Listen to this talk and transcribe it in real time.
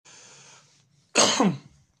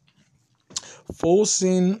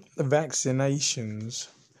Forcing vaccinations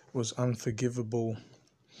was unforgivable.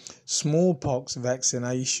 Smallpox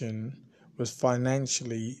vaccination was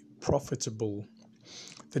financially profitable.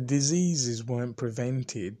 The diseases weren't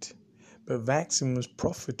prevented, but vaccine was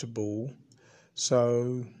profitable,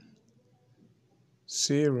 so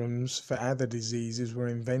serums for other diseases were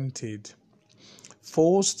invented.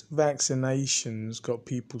 Forced vaccinations got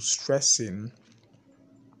people stressing,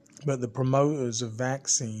 but the promoters of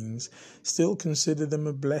vaccines still consider them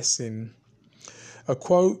a blessing. A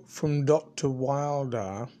quote from Dr.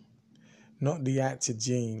 Wilder, not the actor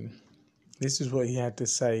Gene. This is what he had to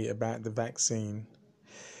say about the vaccine.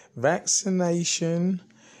 Vaccination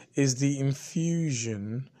is the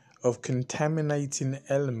infusion of contaminating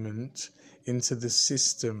element into the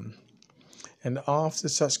system, and after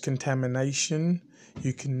such contamination,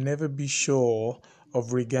 you can never be sure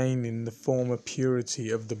of regaining the former purity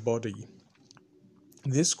of the body.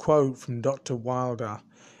 This quote from Dr. Wilder,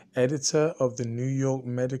 editor of the New York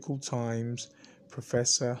Medical Times,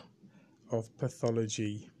 professor of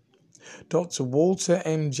pathology. Dr. Walter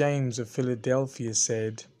M. James of Philadelphia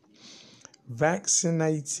said,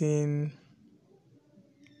 "Vaccinating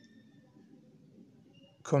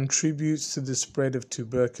contributes to the spread of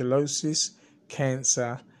tuberculosis,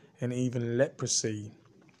 cancer, and even leprosy."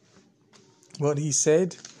 What he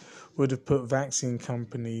said would have put vaccine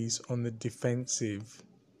companies on the defensive.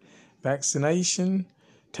 Vaccination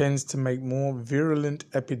tends to make more virulent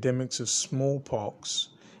epidemics of smallpox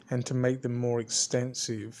and to make them more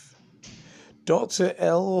extensive. Dr.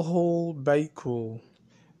 L. Hall Bakewell,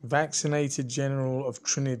 vaccinated general of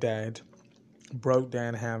Trinidad, broke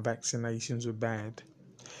down how vaccinations were bad.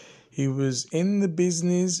 He was in the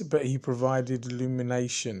business, but he provided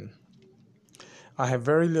illumination. "I have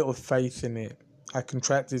very little faith in it. I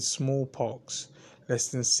contracted smallpox less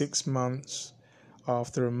than 6 months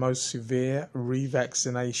after a most severe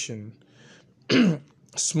revaccination.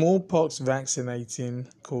 Smallpox vaccinating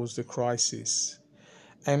caused a crisis.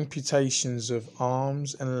 Amputations of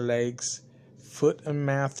arms and legs, foot and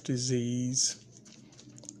mouth disease,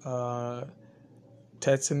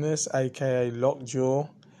 tetanus, aka lockjaw,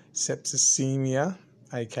 septicemia,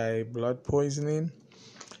 aka blood poisoning,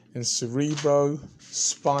 and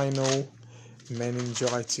cerebrospinal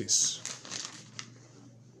meningitis."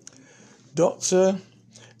 Dr.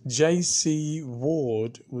 J.C.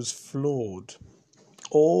 Ward was floored.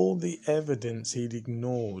 All the evidence he'd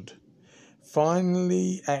ignored.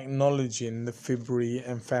 Finally acknowledging the fibbery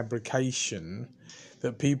and fabrication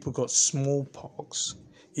that people got smallpox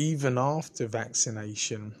even after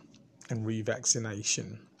vaccination and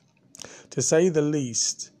revaccination. To say the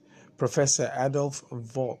least, Professor Adolf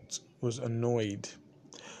Vogt was annoyed.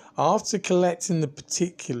 After collecting the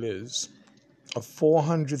particulars of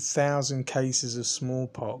 400,000 cases of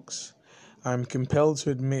smallpox, I am compelled to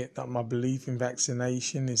admit that my belief in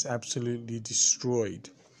vaccination is absolutely destroyed.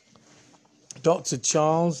 Dr.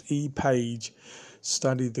 Charles E. Page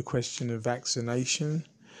studied the question of vaccination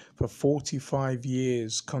for 45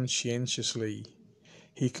 years conscientiously.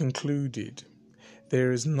 He concluded,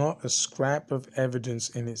 "There is not a scrap of evidence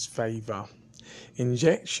in its favor.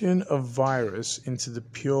 Injection of virus into the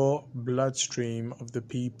pure bloodstream of the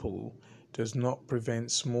people does not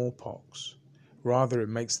prevent smallpox. Rather, it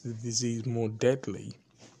makes the disease more deadly."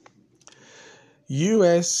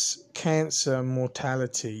 U.S. cancer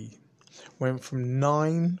mortality went from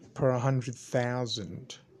 9 per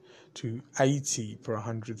 100,000 to 80 per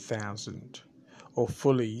 100,000, or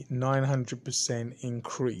fully 900%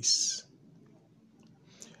 increase.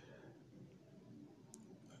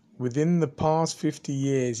 Within the past 50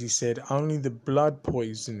 years, he said, only the blood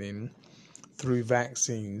poisoning through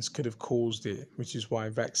vaccines could have caused it, which is why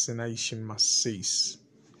vaccination must cease.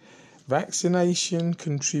 Vaccination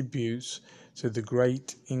contributes to the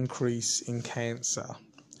great increase in cancer.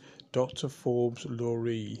 Dr. Forbes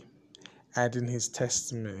Laurie, adding his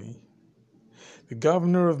testimony. The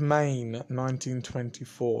governor of Maine,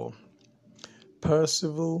 1924,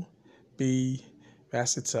 Percival B.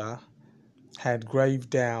 Baxter, had grave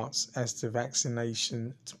doubts as to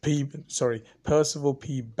Percival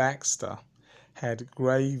P. Baxter had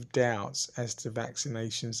grave doubts as to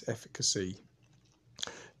vaccination's efficacy.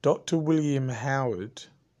 Dr. William Howard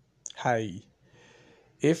Hay,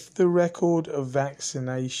 if the record of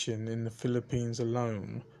vaccination in the Philippines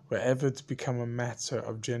alone were ever to become a matter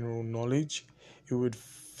of general knowledge, it would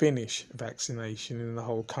finish vaccination in the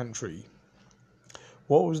whole country.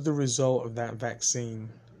 What was the result of that vaccine?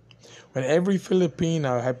 When every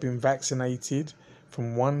Filipino had been vaccinated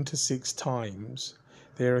from 1 to 6 times,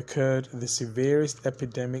 there occurred the severest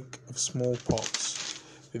epidemic of smallpox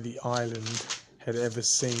that the island had ever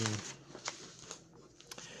seen.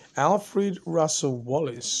 Alfred Russel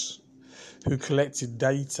Wallace, who collected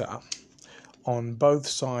data on both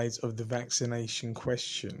sides of the vaccination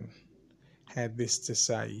question, had this to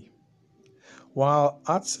say: while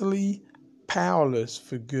utterly powerless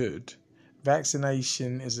for good,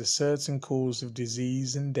 vaccination is a certain cause of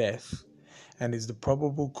disease and death, and is the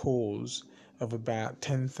probable cause of about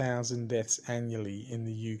 10,000 deaths annually in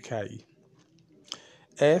the UK.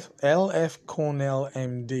 L.F. Cornell,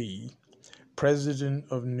 MD, President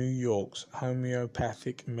of New York's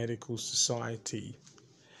Homeopathic Medical Society,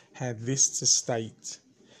 had this to state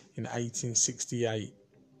in 1868.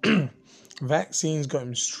 Vaccines got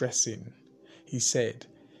him stressing. He said,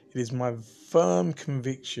 "It is my firm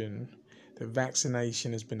conviction that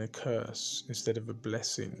vaccination has been a curse instead of a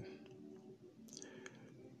blessing."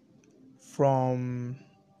 From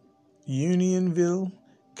Unionville,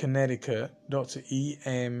 Connecticut, Dr.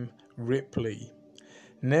 E.M. Ripley: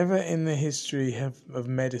 never in the history of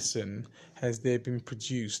medicine has there been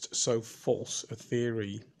produced so false a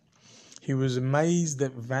theory. He was amazed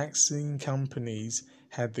that vaccine companies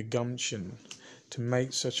had the gumption to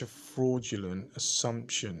make such a fraudulent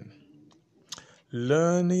assumption.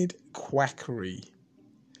 Learned quackery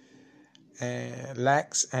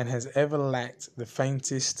lacks and has ever lacked the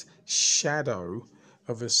faintest shadow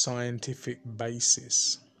of a scientific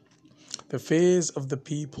basis. The fears of the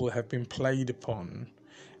people have been played upon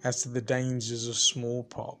as to the dangers of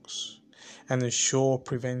smallpox and the sure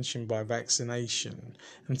prevention by vaccination,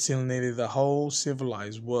 until nearly the whole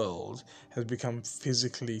civilized world has become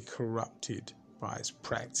physically corrupted by its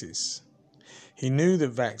practice. He knew that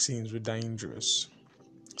vaccines were dangerous.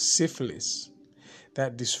 Syphilis,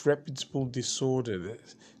 that disreputable disorder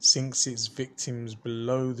that sinks its victims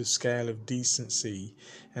below the scale of decency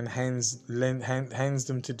and hands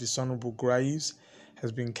them to dishonourable graves,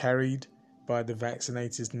 has been carried by the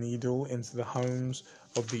vaccinator's needle into the homes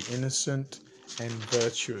of the innocent and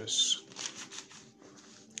virtuous.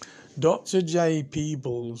 Dr. J.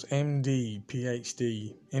 Peebles, MD,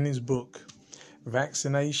 PhD, in his book,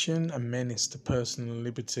 Vaccination, a Menace to Personal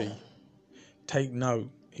Liberty, take note,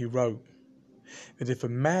 he wrote, that if a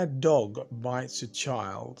mad dog bites a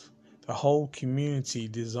child, the whole community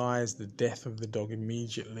desires the death of the dog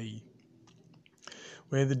immediately.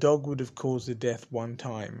 Where the dog would have caused the death one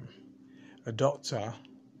time, a doctor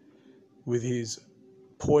with his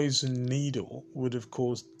poison needle would have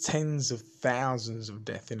caused tens of thousands of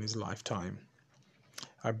deaths in his lifetime.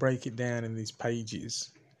 I break it down in these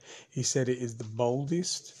pages. He said it is the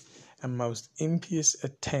boldest and most impious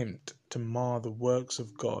attempt to mar the works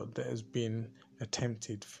of God that has been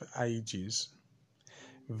attempted for ages.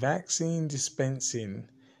 Vaccine dispensing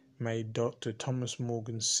made Dr. Thomas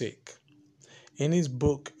Morgan sick. In his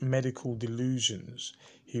book Medical Delusions,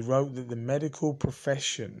 he wrote that the medical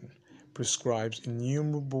profession prescribes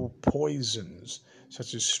innumerable poisons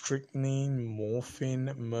such as strychnine,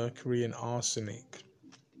 morphine, mercury, and arsenic.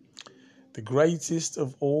 The greatest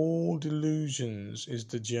of all delusions is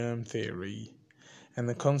the germ theory and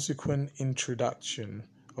the consequent introduction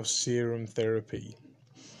of serum therapy.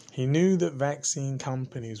 He knew that vaccine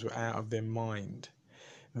companies were out of their mind.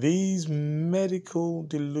 These medical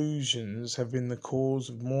delusions have been the cause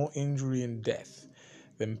of more injury and death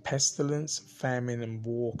than pestilence, famine, and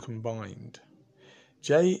war combined.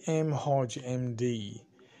 J. M. Hodge, MD,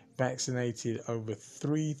 vaccinated over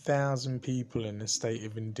 3,000 people in a state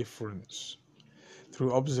of indifference.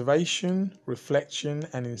 Through observation, reflection,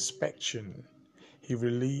 and inspection, he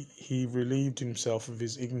relieved himself of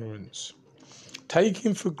his ignorance,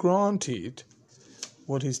 taking for granted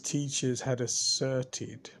what his teachers had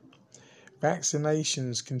asserted.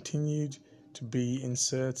 Vaccinations continued to be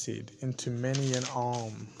inserted into many an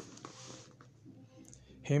arm,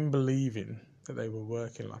 him believing that they were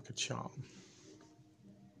working like a charm.